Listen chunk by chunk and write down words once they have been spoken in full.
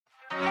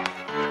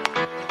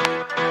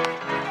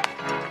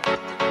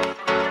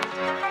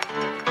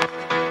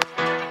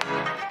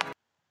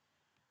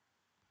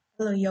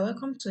Hello, you're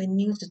welcome to a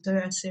new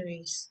tutorial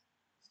series.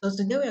 So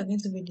today we are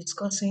going to be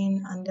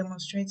discussing and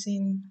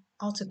demonstrating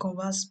how to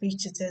convert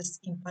speech to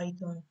text in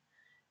Python.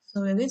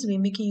 So we're going to be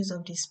making use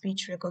of the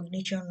speech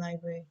recognition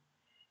library.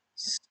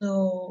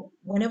 So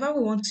whenever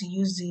we want to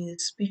use the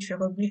speech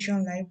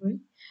recognition library,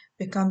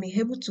 we can be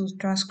able to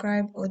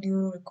transcribe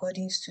audio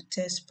recordings to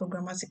text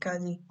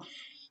programmatically.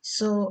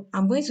 So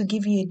I'm going to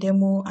give you a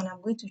demo and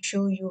I'm going to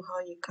show you how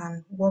you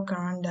can work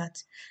around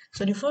that.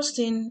 So the first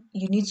thing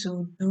you need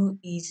to do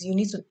is you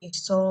need to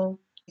install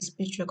the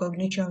speech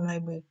recognition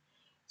library.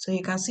 So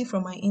you can see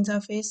from my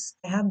interface,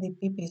 I have the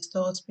pip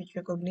installed speech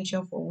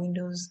recognition for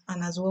Windows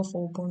and as well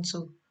for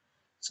Ubuntu.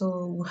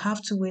 So we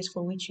have two ways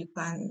for which you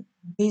can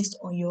based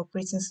on your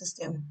operating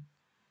system.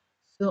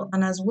 So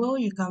and as well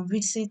you can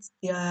visit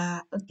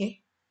their so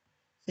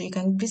you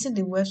can visit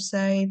the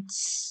website.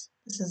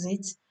 This is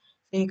it.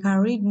 So you can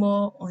read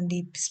more on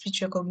the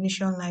speech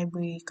recognition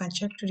library. You can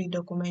check through the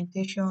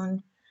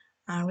documentation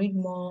and read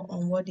more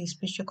on what the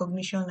speech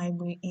recognition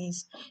library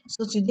is.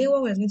 So today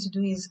what we're going to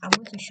do is I'm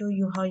going to show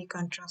you how you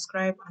can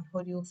transcribe an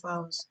audio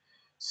files.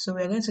 So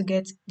we're going to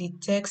get the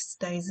text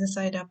that is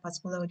inside that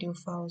particular audio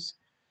files.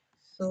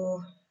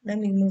 So let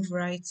me move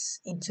right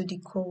into the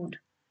code.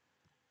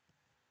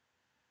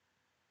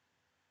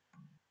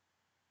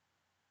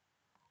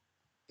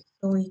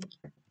 So we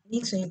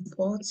need to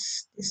import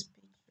the speech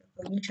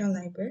recognition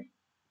library.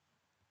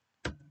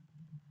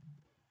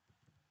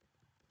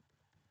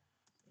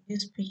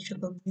 Use speech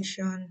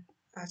recognition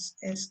as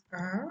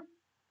SR.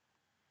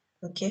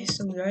 Okay,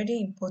 so we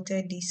already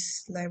imported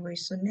this library.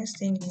 So next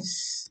thing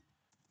is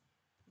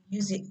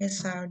use the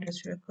SR that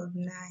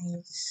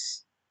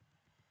recognizer.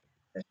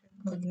 So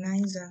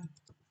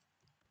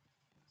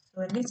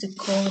we're going to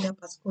call that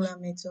particular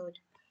method.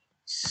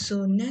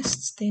 So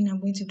next thing I'm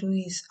going to do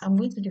is I'm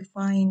going to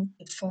define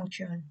a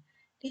function.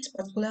 This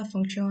particular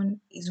function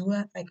is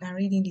where I can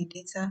read in the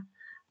data,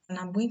 and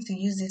I'm going to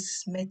use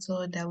this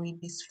method that we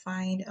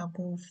defined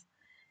above.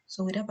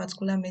 So with that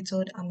particular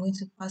method, I'm going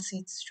to pass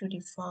it through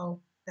the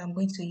file that I'm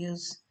going to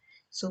use.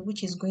 So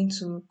which is going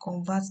to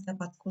convert that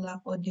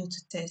particular audio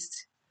to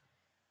text.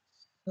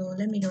 So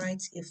let me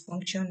write a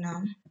function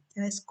now.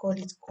 Let's call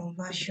it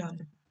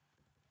conversion.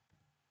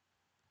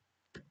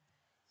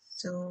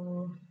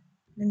 So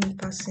let me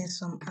pass in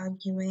some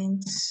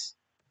arguments.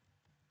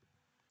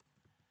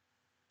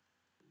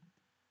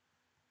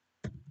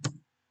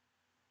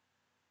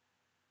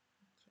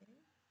 Okay.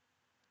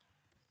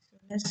 So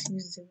let's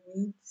use the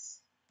weight.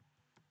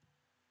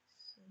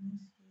 So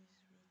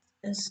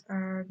let's use weight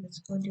sr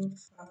that's audio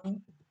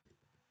file.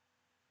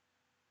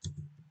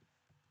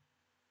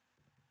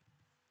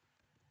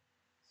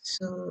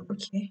 So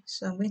okay,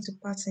 so I'm going to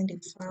pass in the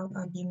file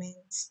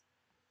arguments.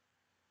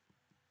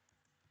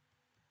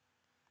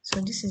 So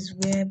this is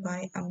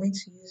whereby I'm going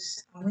to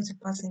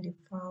pass in the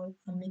file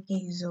I'm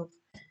making use of.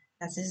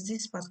 That is,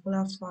 this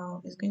particular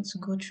file is going to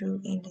go through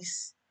in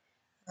this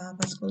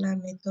particular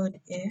method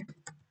here.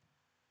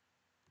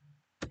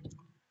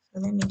 So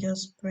let me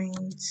just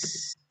print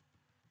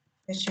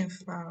fetching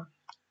file.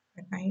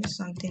 I can use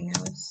something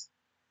else.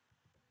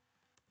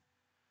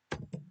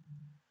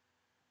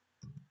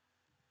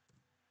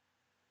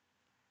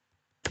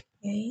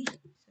 Okay.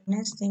 So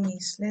next thing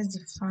is let's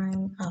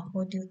define our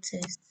audio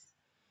test.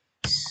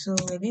 So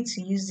we're going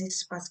to use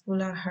this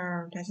particular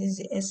R, that is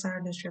the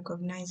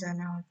SR.recognizer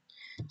now.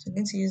 So I'm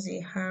going to use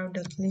the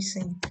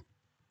R.listen. I'm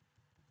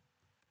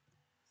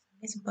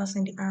going to pass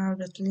in the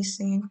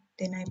R.listen,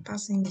 then I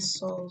pass in the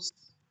source.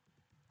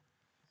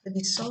 So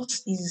the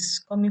source is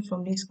coming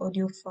from this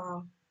audio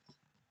file.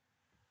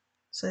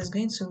 So it's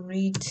going to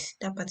read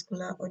that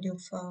particular audio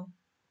file.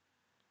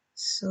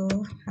 So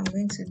I'm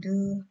going to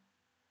do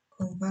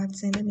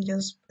converting. Let me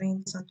just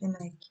print something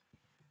like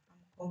I'm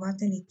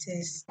converting the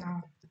text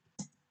now.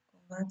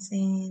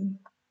 Converting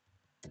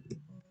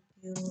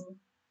audio text.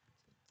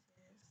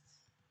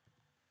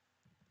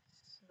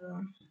 So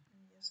let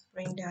me just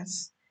print that.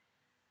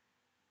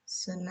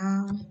 So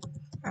now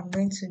I'm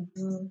going to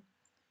do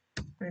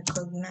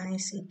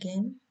recognize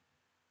again.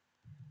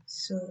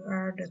 So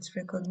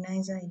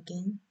R.recognizer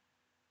again.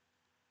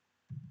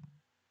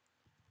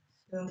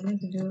 So I'm going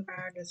to do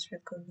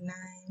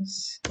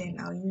R.recognize, then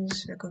I'll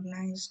use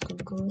recognize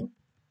Google.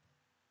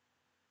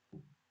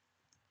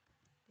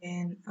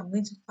 Then I'm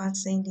going to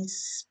pass in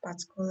this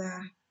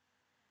particular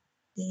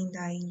thing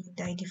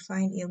that I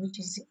defined here, which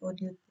is the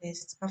audio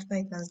test after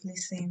it has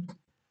listened.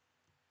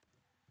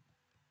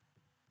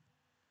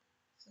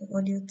 So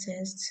audio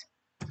test.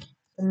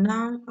 So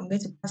now I'm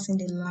going to pass in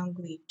the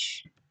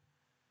language.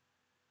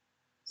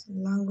 So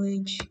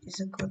language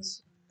is equal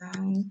to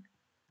lang.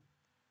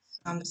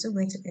 So I'm still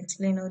going to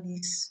explain all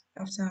this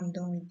after I'm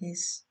done with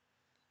this.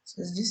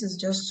 So this is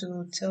just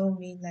to tell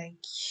me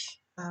like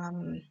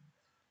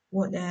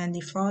what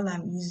the file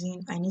I'm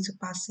using, I need to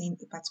pass in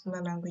a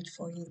particular language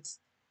for it.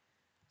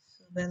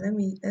 So but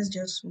let's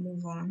just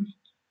move on.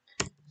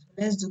 So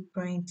let's do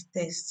print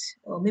test,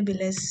 or maybe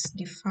let's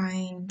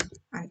define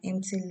an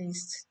empty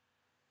list.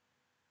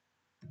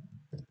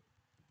 So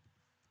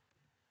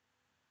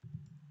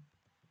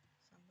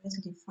I'm going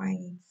to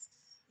define it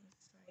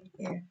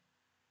here.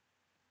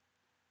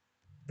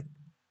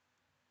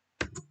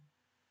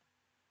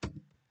 So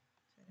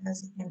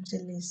that's the empty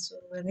list. So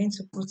we're going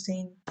to put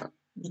in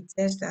the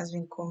text that has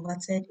been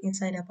converted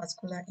inside a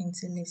particular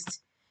empty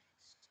list.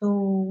 So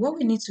what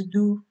we need to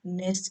do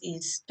next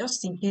is,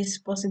 just in case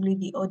possibly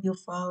the audio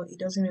file, it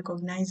doesn't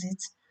recognize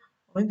it,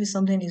 or maybe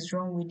something is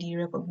wrong with the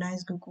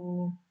recognize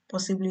Google,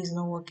 possibly it's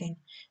not working.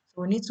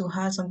 So we need to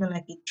add something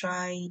like a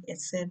try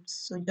except,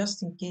 so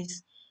just in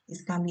case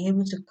it can be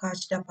able to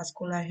catch that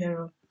particular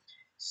error.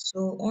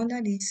 So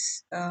under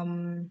this,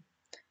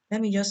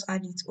 let me just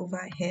add it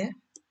over here.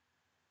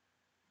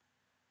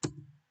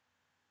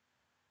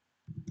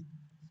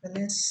 So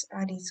let's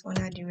add it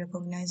under the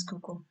recognize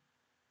Google.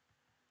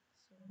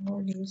 So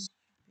all this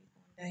should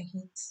be under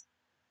it.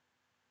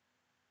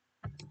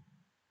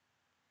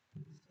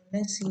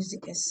 Let's use the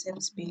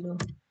except below.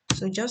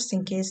 So just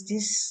in case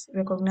this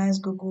recognize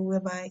Google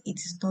whereby it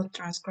is not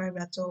transcribed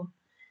at all,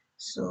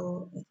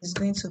 so it is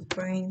going to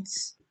print,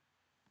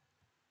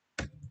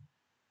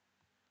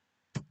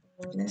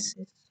 let's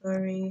say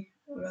sorry,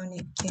 run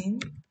again.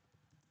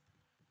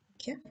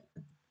 Okay,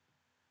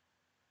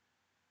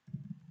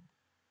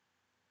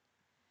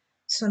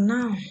 so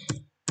now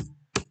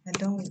I'm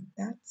done with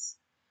that.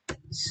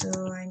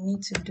 So I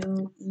need to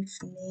do if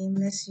name.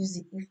 Let's use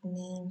the if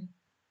name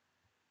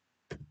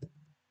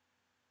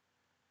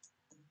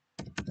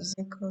is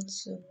equal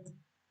to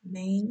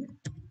main.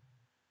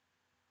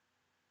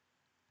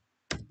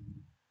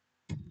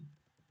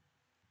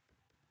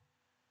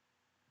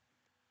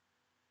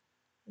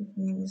 If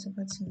name is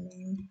equal to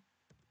main,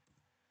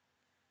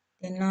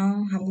 then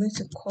now I'm going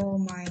to call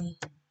my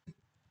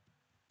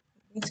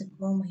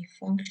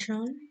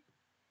function.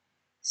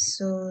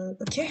 So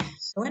okay,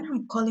 so when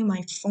I'm calling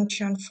my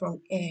function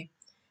from here,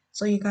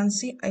 so you can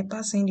see I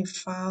pass in the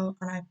file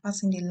and I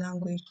pass in the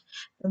language.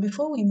 But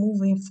before we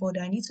move in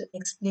further, I need to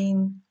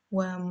explain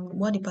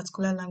what the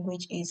particular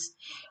language is.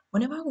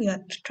 Whenever we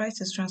are trying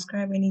to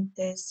transcribe any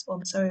text,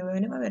 or sorry,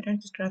 whenever we are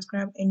trying to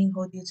transcribe any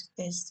audio to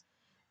text,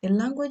 the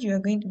language we are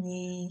going to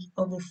be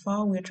of the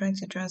file we are trying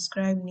to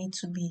transcribe need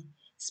to be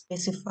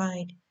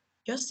specified.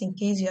 Just in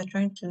case you are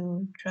trying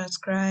to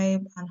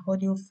transcribe an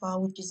audio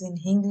file which is in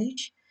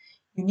English,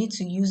 you need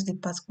to use the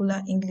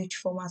particular English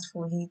format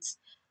for it.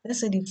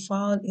 Let's say the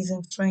file is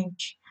in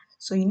French,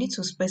 so you need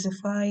to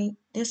specify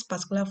this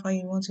particular file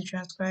you want to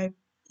transcribe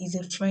is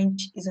in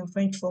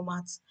French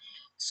format.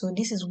 So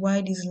this is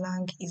why this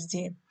lang is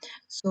there.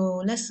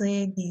 So let's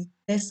say the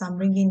text I'm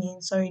bringing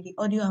in, sorry, the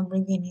audio I'm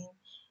bringing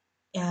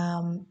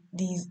in,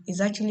 this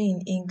is actually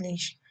in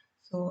English.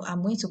 So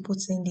I'm going to put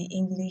in the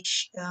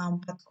English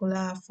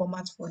particular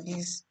format for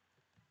this.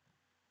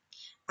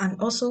 And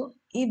also,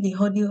 if the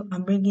audio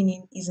I'm bringing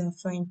in is in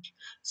French,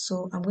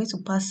 so I'm going to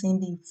pass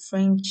in the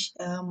French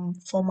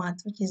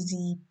format, which is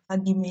the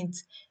argument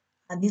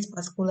at this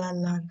particular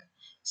lang.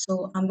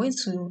 So I'm going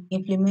to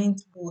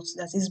implement both,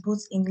 that is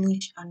both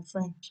English and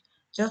French,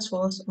 just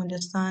for us to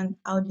understand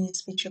how this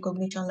speech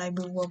recognition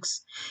library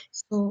works.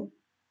 So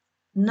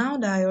now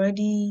that I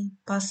already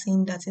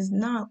passing, that is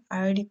now I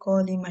already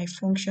called in my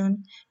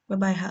function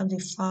whereby I have the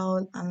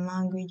file and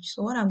language.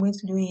 So what I'm going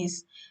to do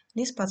is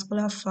this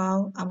particular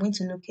file, I'm going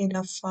to locate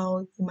that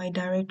file in my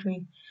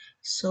directory.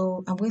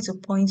 So I'm going to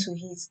point to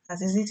it.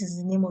 That is, this is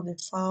the name of the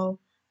file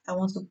I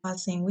want to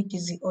pass in, which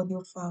is the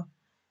audio file.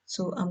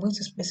 So I'm going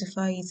to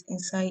specify it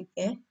inside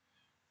here.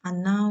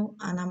 And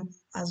I'm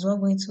as well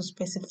going to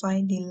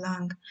specify the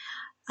lang.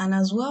 And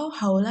as well,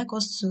 I would like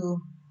us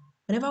to,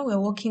 whenever we're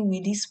working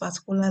with this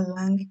particular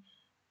lang,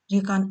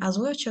 you can as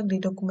well check the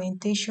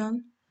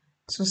documentation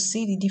to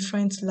see the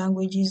different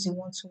languages you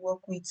want to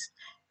work with.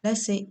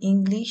 Let's say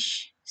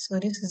English. So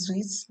this is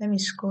it. Let me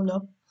scroll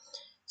up.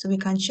 So we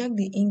can check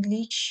the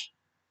English.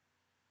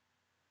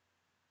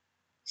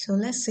 So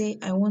let's say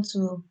I want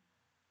to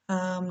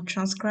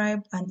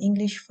transcribe an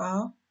English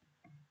file,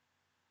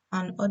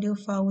 an audio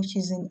file which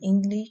is in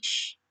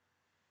English.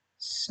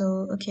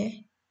 So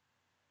okay.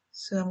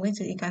 So I'm going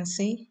to, you can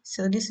see,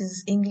 so this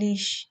is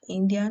English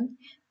Indian,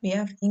 we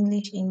have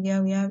English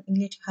India, we have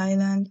English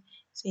Highland.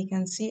 So you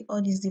can see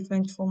all these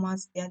different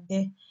formats, they are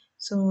there.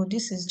 So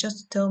this is just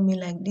to tell me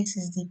like this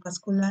is the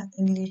particular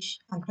English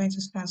I'm trying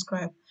to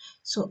transcribe.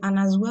 So, and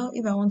as well,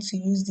 if I want to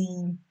use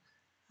the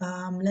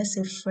let's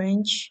say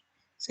French,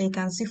 so you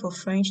can see for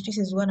French, this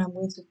is what I'm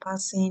going to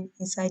pass in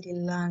inside the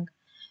lang.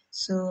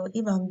 So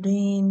if I'm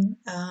doing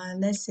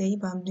let's say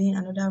if I'm doing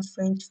another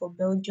French for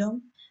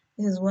Belgium,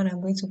 this is what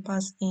I'm going to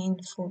pass in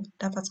for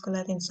that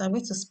particular thing. So I'm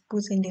going to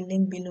put in the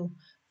link below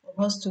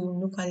for us to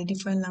look at the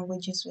different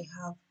languages we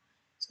have.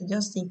 So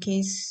just in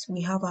case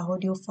we have our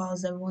audio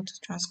files that we want to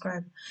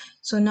transcribe.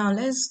 So now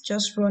let's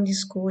just run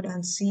this code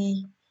and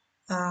see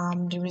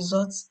the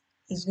results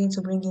it's going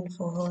to bring in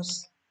for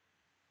us.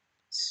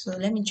 So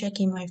let me check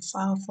in my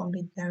file from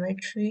the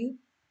directory.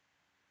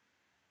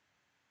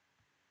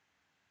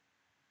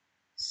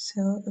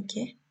 So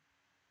okay,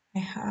 I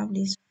have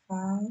this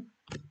file.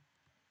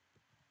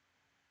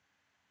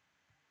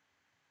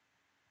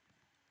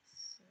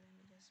 So let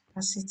me just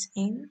pass it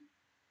in.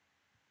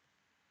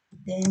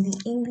 Then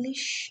the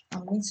English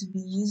I'm going to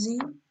be using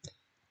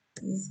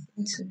is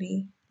going to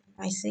be,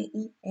 I say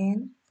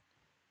en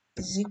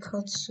is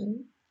equal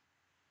to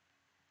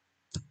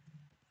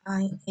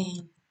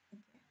in.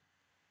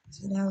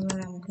 So that's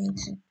what I'm going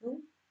to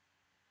do.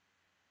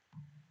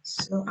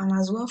 So, and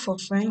as well for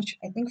French,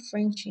 I think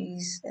French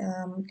is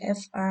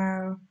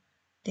FR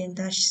then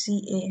dash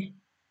CA.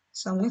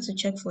 So I'm going to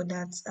check for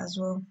that as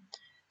well.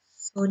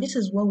 So this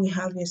is what we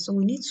have here. So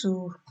we need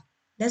to,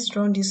 let's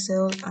run this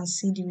cell and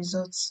see the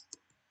results.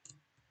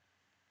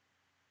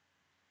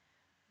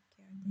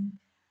 Okay, I think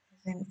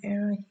there's an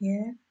error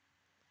here.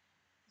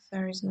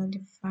 Sorry, is not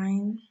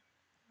defined.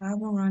 I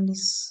haven't run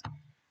this.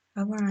 I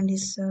haven't run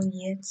this cell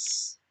yet.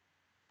 So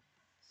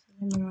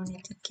let me run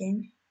it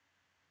again.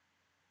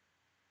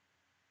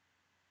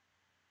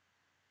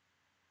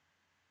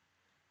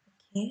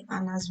 Okay,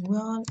 and as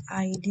well,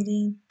 I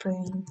didn't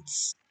print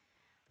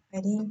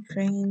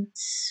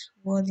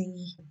what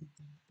the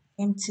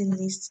empty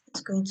list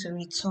is going to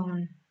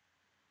return.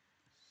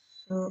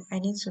 So I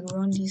need to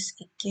run this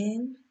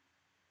again.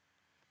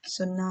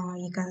 So now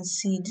you can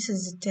see this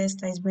is the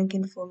test that is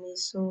bringing for me.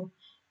 So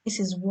this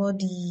is what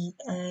the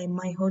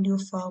my audio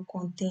file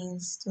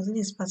contains. So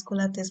this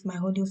particular test my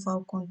audio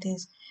file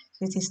contains.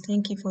 So it is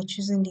thank you for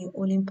choosing the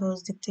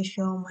Olympus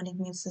dictation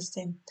management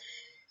system.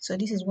 So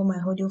this is what my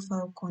audio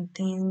file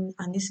contains,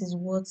 and this is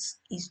what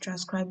is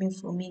transcribing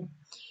for me.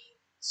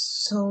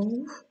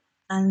 So,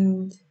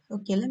 and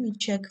okay, let me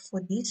check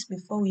for this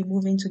before we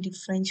move into the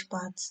French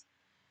part.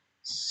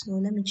 So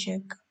let me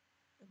check.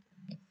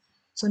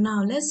 So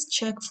now let's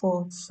check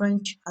for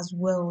French as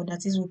well.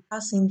 That is, we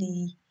pass in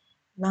the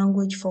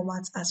language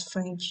format as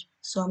French.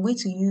 So I'm going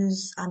to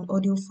use an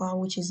audio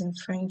file which is in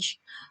French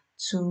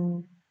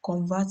to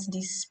convert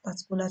this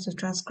particular, to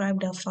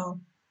transcribe that file.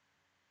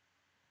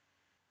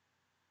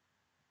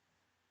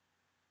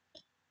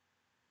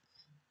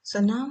 So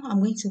now I'm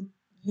going to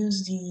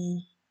use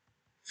the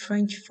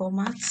French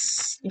format.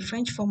 The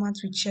French format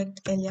we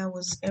checked earlier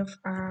was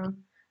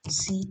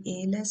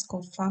FRCA. Let's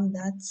confirm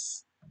that.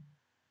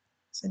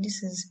 So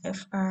this is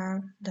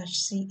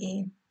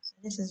FR-CA. So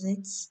this is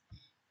it.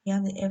 We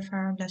have the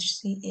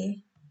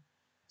FR-CA.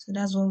 So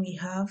that's what we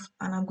have.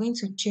 And I'm going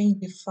to change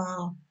the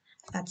file,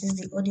 that is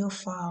the audio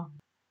file.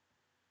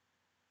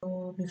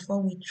 So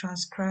before we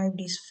transcribe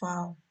this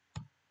file,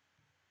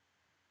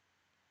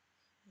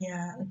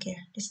 yeah, okay,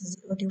 this is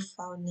the audio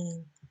file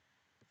name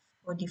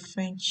for the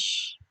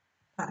French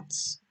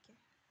parts. Okay.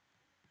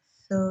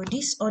 So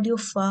this audio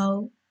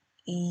file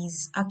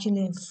is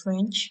actually in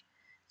French.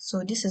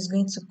 So this is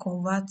going to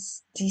convert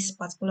this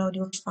particular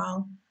audio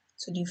file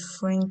to the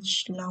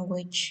French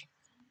language.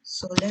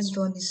 So let's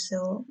run this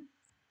cell.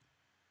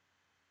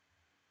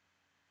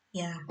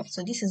 Yeah,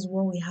 so this is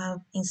what we have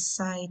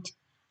inside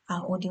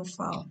our audio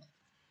file.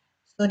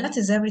 So that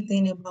is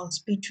everything about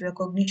speech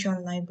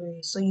recognition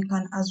library. So you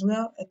can as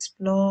well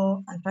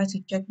explore and try to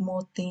check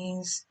more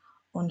things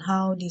on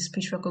how the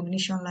speech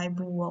recognition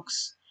library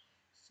works.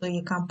 So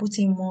you can put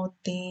in more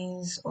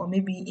things or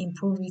maybe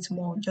improve it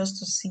more just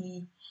to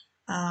see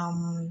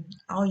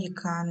how you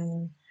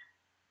can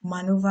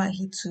maneuver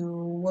it to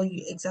what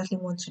you exactly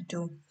want to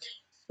do.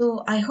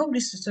 So I hope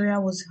this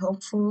tutorial was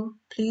helpful.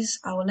 Please,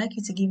 I would like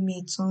you to give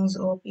me a thumbs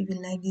up if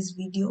you like this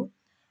video,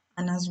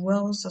 and as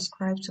well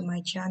subscribe to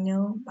my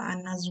channel,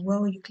 and as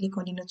well you click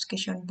on the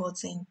notification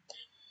button.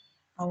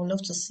 I would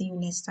love to see you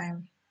next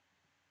time.